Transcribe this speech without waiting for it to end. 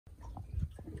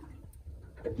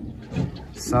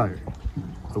So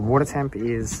the water temp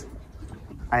is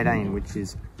 18, which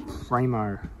is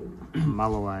primo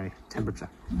Mulloway temperature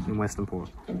in Western Port.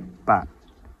 But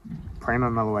primo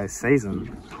Mulloway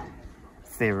season,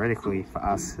 theoretically for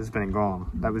us, has been gone.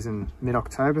 That was in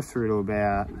mid-October through to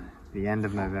about the end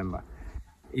of November.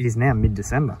 It is now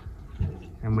mid-December,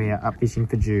 and we are up fishing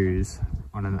for Jews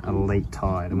on an elite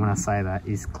tide. And when I say that,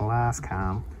 is glass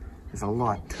calm. There's a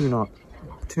light 2 knot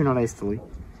easterly.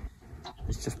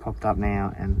 It's just popped up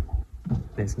now, and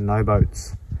there's no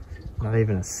boats, not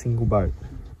even a single boat.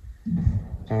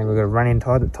 And we've got a run-in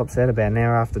tide that tops out about an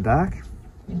hour after dark.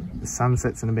 The sun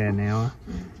sets in about an hour.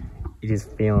 It is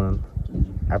feeling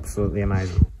absolutely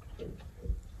amazing.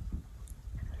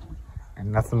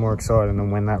 And nothing more exciting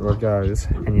than when that rod goes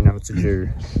and you know it's a Jew.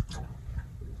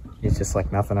 It's just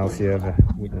like nothing else you ever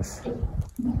witness.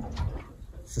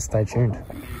 So stay tuned.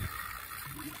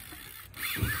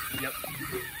 Yep.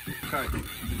 Okay.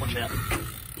 Watch out.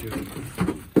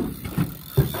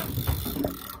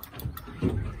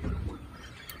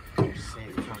 Just see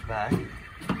if it comes back.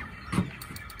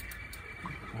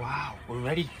 Wow, we're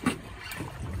ready.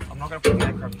 I'm not gonna put the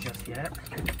anchor up just yet.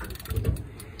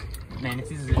 Man, if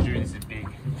this is a Jew, this is big.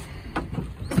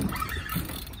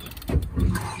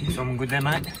 Someone good there,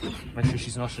 mate? Make sure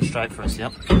she's nice and straight for us,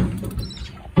 yep.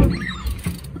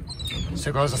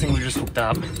 So guys, I think we just hooked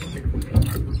up.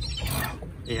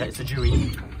 Yeah, it's a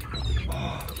Jewy.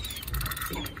 Oh.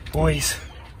 Boys,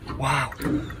 wow.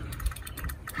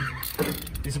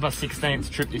 This is my 16th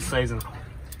trip this season.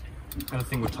 And I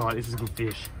think we're tight, this is a good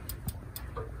fish.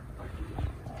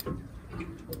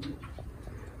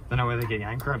 Don't know where they get the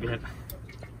anchor up yet.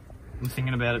 I'm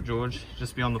thinking about it, George.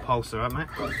 Just be on the pulse, alright, mate?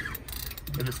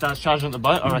 If it starts charging at the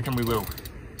boat, I reckon we will.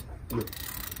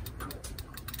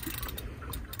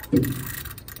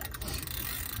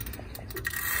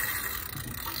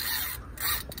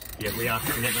 Yeah, we are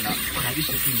commitment up. Maybe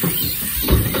 15 minutes.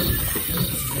 This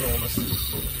is enormous.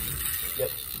 Yep.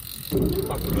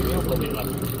 Fuck the movie, I'll probably love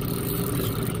it.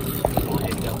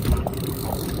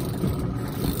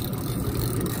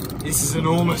 This is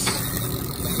enormous.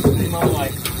 In my way.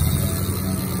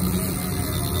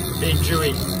 Big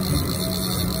Jewy.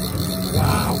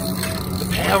 Wow. The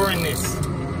power in this.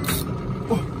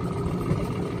 Oh.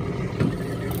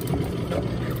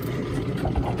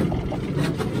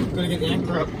 Gotta get the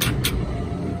anchor up.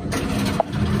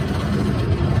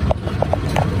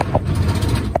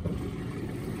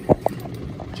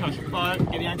 Charge the boat.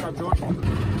 Get the anchor up, George.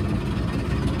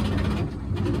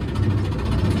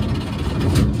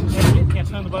 Now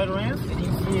turn the boat around and in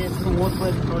here towards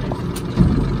where the boat is.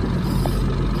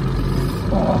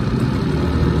 Oh.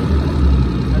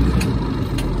 That's it.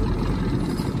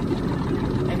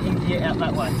 And in here out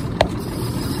that way.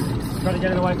 Try to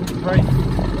get it away from the braid.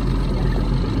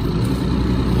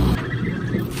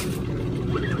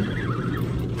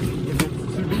 If it's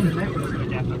too big the net, we're just going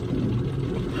to gap it.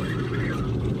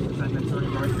 So that's already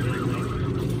roasted everything.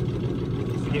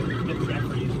 So get the gap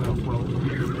ready as well.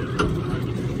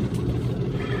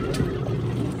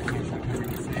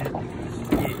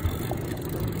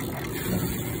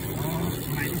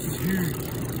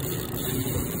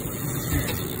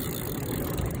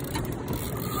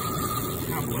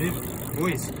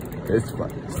 Boys, it's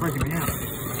freaking me out.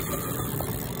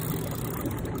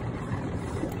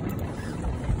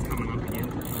 It's coming up again.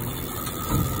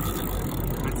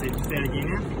 That's it, just out again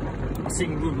now.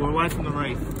 Sitting good, we're away from the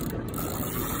reef.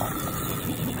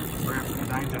 We're out from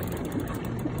danger.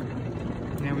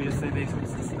 Now we just see these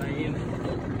ones to stay in.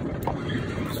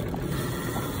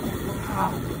 Wow,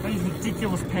 that is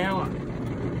ridiculous power.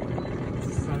 This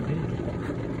is so big.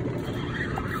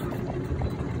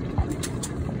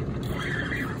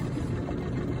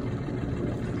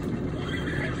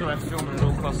 That's filming at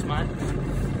all costs, mate.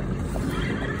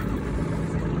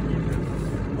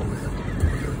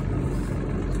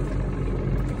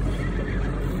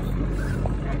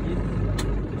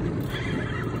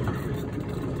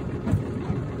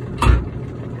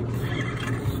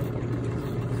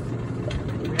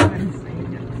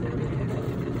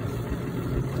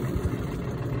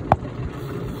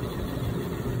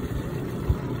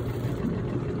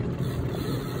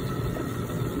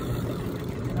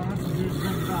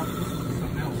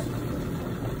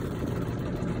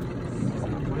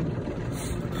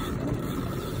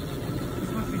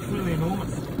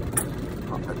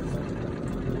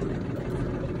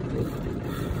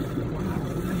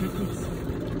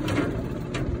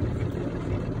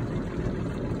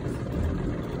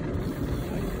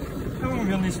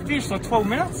 On this fish, like 12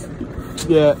 minutes?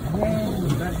 Yeah. Whoa,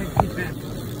 that hectic man.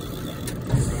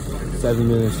 7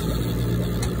 minutes.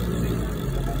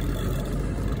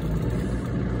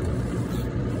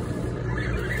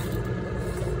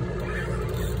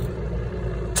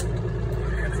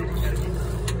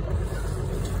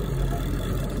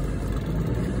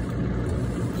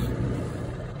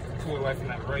 pull away from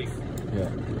that reef. Yeah.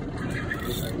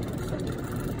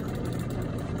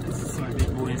 This is so big,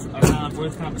 boys.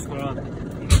 Words can't describe.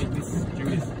 This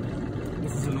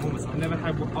is enormous.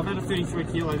 I've had a 33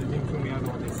 kilo that didn't kill me over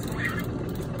like this.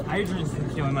 Adrian's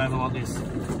didn't kill him over like this.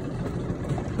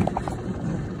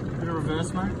 Bit of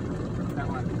reverse, mate. That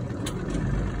way.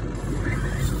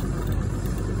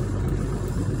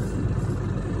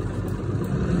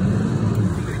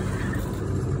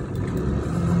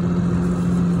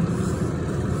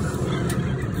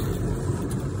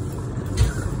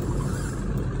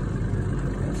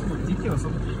 That's ridiculous.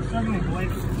 I'm struggling to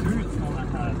believe it's true. It's not that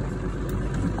hard.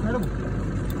 It's incredible.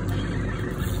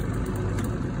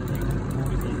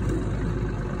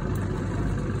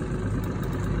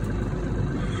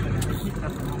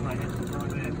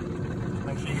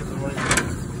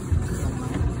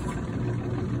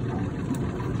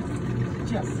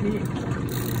 Just here.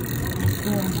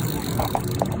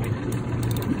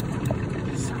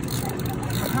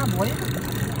 I can't believe it.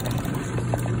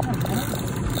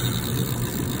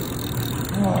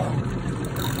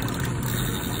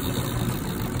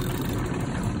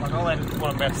 Like, I'll let what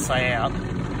I'm about to say out.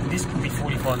 This could be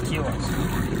 45 kilos.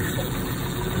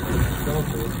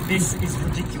 This is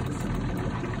ridiculous.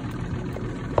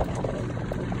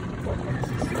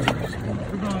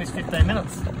 We've been on this 15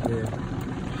 minutes. Yeah.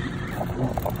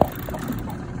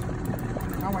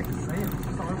 Can't wait to see it.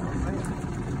 It's so open to see it.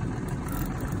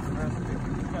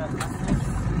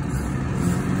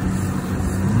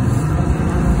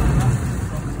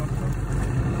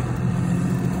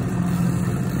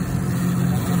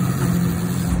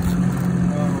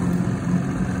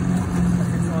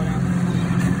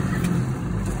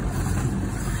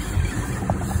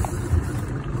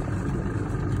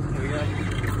 Here we go.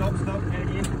 Stop, out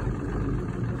here.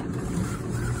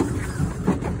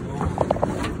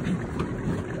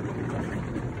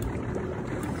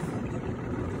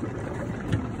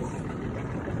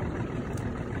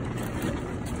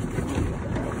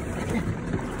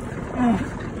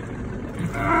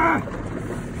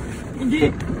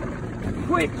 Indeed.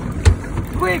 Quick!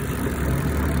 Quick!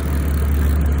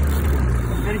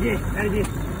 Out of here, out of here.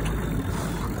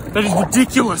 That is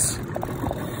ridiculous!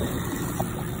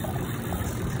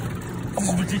 This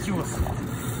is ridiculous.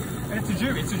 And it's a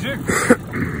jig, it's a jig.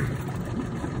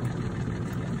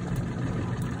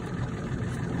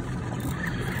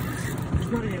 Just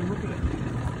go ahead and look at it.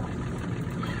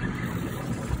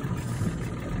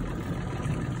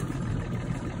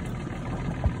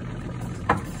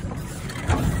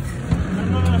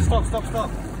 No,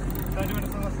 stop. Don't do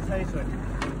anything unless I tell you to.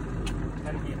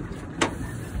 Out of here.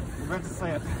 We're about to see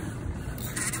it.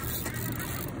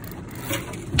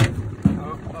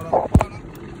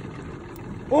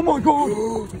 Oh my god!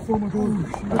 Oh my god!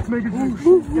 Let's make it.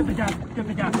 Get the gas. Get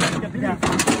the gas. Get the gas.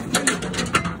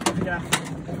 Get the gas.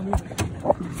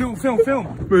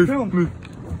 Film. Move.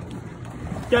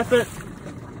 Gas it.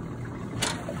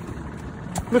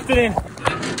 Lift it in.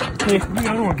 Here, give me the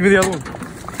other one. Give me the other one.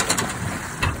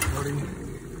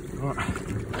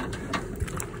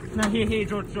 No, here,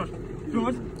 George.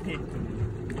 Here.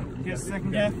 Here's the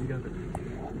second gas.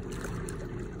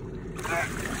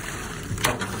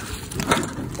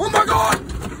 Oh my god!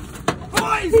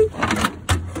 Boys!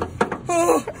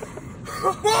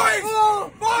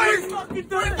 Boys! We fucking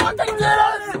did it! We fucking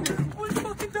done it!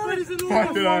 Oh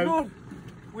my god!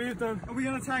 We have done. Are we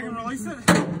going to tag and release it?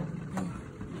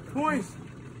 Boys,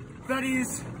 that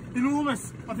is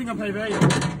enormous. I think I'm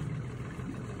PB.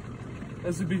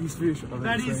 That's the biggest fish I've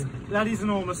ever seen. That is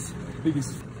enormous.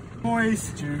 Biggest.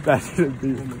 Boys. That's the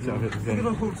biggest fish I've ever Look at seen.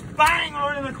 the hooks. Bang!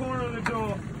 Right in the corner of the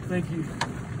jaw. Thank you.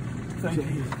 Thank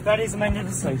you. That is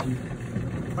magnificent. Thank you.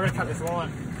 I'm going to cut this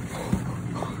line.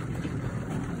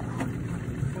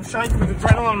 I'm shaking with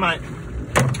adrenaline, mate.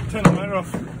 Turn the motor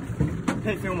off.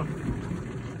 Keep filming.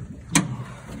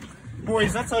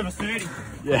 Boys, that's over 30.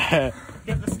 Yeah.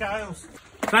 Get the scales.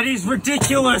 That is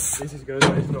ridiculous. This is good.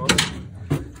 It's nice.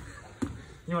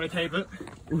 You want to keep it?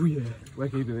 Oh yeah. We're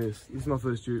keeping this. This is my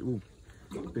first year. Well,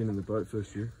 been in the boat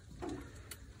first year.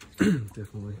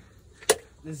 Definitely.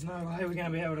 There's no way we're going to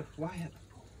be able to weigh it.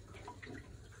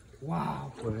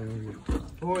 Wow. Well,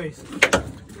 Boys.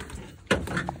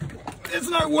 There's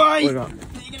no way wait up.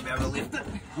 that you're going to be able to lift it.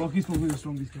 Lockie's probably the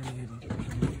strongest guy here.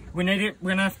 We need it. We're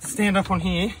going to have to stand up on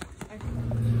here.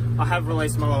 I have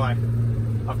released Mulloway.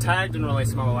 I've tagged and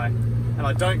released Mulloway. And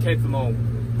I don't keep them all.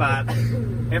 But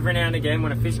every now and again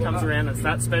when a fish comes around that's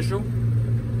that special,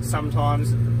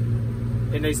 sometimes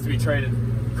it needs to be treated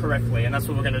correctly. And that's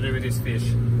what we're going to do with this fish.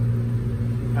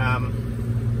 I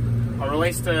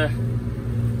released a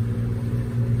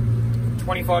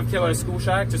 25 kilo school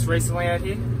shark just recently out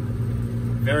here.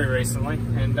 very recently,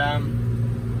 and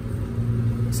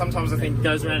sometimes I think it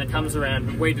goes around and comes around,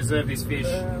 but we deserve this fish,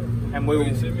 and we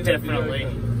will definitely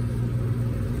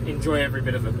enjoy every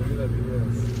bit of it.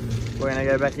 We're going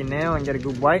to go back in now and get a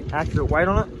good weight, accurate weight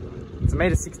on it. It's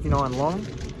 1.69 m long.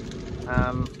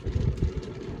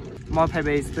 My PB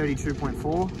is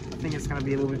 32.4. I think it's going to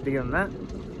be a little bit bigger than that,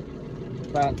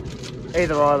 but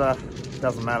either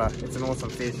doesn't matter. It's an awesome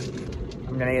fish.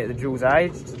 I'm going to get the jewels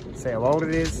aged, see how old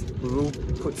it is. We will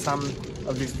put some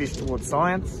of this fish towards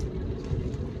science,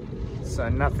 so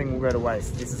nothing will go to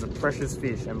waste. This is a precious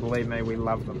fish, and believe me, we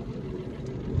love them.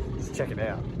 Just check it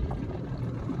out.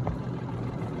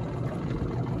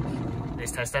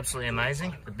 These taste absolutely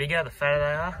amazing. The bigger, the fatter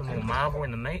they are, the more marble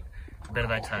in the meat, the better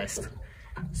they taste.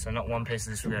 So not one piece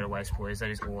of this will go to waste, boys.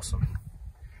 That is awesome.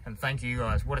 And thank you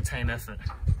guys. What a team effort.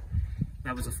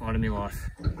 That was a fight of my life.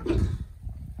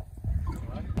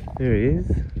 There he is.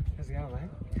 How's it going, mate?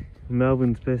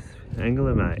 Melbourne's best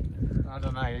angler, mate. I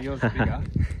don't know. Yours is bigger.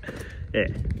 Yeah.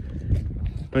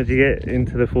 What did you get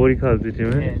into the 40 club, did you,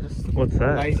 mate? Yeah, just what's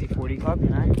that? Lazy 40 club, you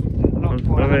know.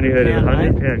 I've only heard of the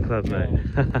 100 pound club, mate.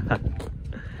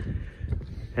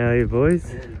 How are you,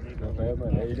 boys? Not bad,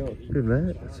 mate. How you doing? Good,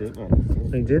 mate. That's it, mate.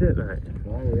 We did it, mate.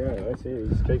 Oh, yeah, that's it. He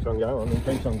just keeps on going and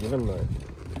keeps on giving, mate.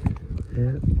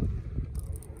 Yeah.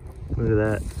 Look at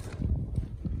that.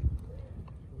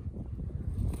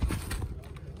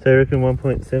 So you reckon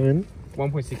 1.7?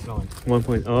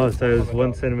 1.69. Oh, so it was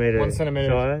 1 centimetre 1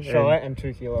 centimetre shy and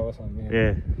 2 kilo or something.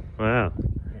 Yeah. Wow.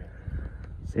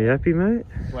 So you happy, mate?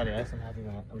 Bloody yes, I'm happy,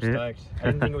 mate. I'm stoked. I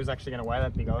didn't think it was actually going to weigh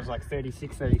that big. I was like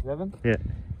 36, 37. Yeah.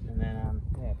 And then,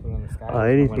 yeah, put it on the scale. Oh,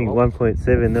 anything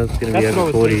 1.7, that was going to be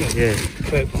over 40. Yeah.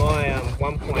 But my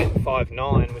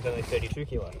 1.59 was only 32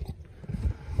 kilos.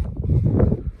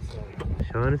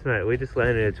 Shyness, mate. We just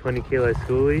landed a 20 kilo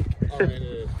schoolie. I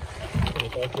landed a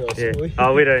 25 kilo schoolie.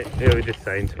 Oh, we don't. Yeah, we're just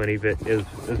saying 20, but it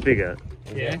was bigger.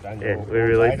 Yeah. Yeah, we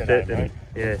released it. And,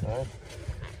 yeah.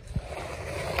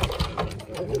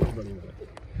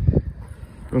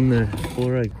 On the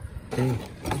 4-egg thing.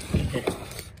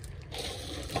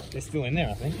 They're still in there,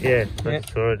 I think. Yeah, I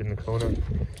just saw it in the corner.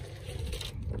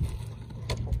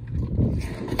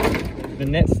 The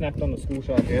net snapped on the school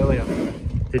shark earlier.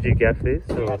 Did you gaff this?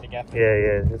 We Or? had to gaff it.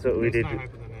 Yeah, that's what we did. No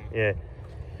hope in the net. Yeah.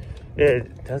 Yeah,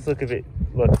 it does look a bit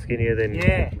like skinnier than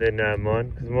mine,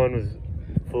 because mine was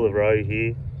full of roe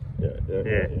here.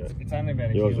 Yeah. It's only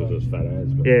about a Yours kilo. was just fat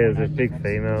as, but... Yeah, it was a big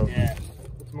female. Yeah.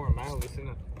 It's more a male, this, isn't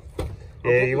it?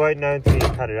 Yeah, you won't know until you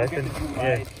cut it open.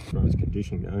 Yeah. Nice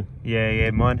condition, though. Yeah,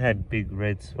 mine had big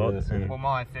red spots. Yeah. And, Well,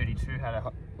 my 32 had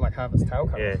like half its tail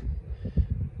cut yeah. off.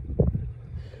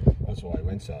 That's why he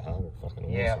went so hard. Fucking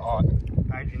Yeah, awesome.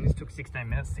 Adrian, this took 16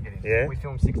 minutes to get in. Yeah? We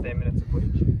filmed 16 minutes of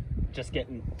footage. Just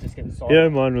getting solid. Yeah,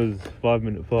 mine was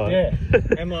 5-minute flight. Yeah.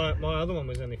 And my other one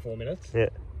was only 4 minutes. Yeah.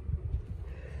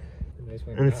 And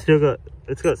And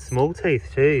it's got small teeth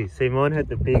too. See, mine had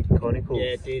the big conicals.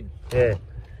 Yeah, it did. Yeah.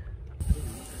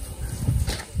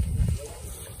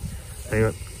 Hang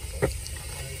on.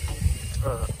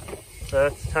 So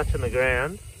that's touching the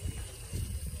ground.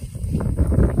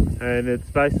 And it's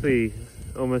basically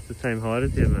almost the same height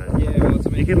as you, mate. Yeah, well, it's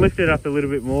You can lift it up a little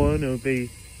bit more and it'll be...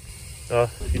 Oh,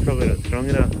 you're probably not strong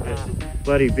enough.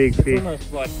 Bloody big it's fish.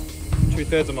 almost like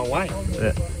 2/3 of my weight.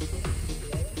 Yeah.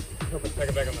 Take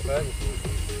it back on the table.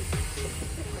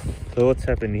 So what's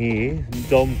happened here,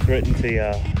 Dom threatened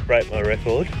to break my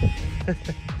record.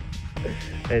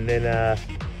 And then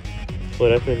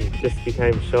what happened, just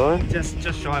became shy? Just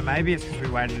shy, maybe it's because we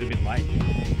waited a bit late.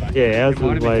 But Yeah, ours it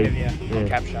might was have way... been heavier on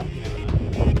capture. You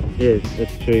never know. Yeah,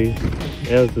 that's true.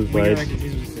 Ours was We way... reckon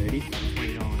his was 30,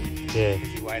 29. Yeah. Because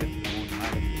he waited for the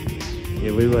morning later.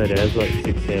 Yeah, we weighed ours like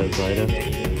 6 hours later. Yeah,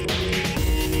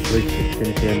 We just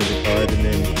finished the end of the tide and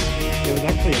then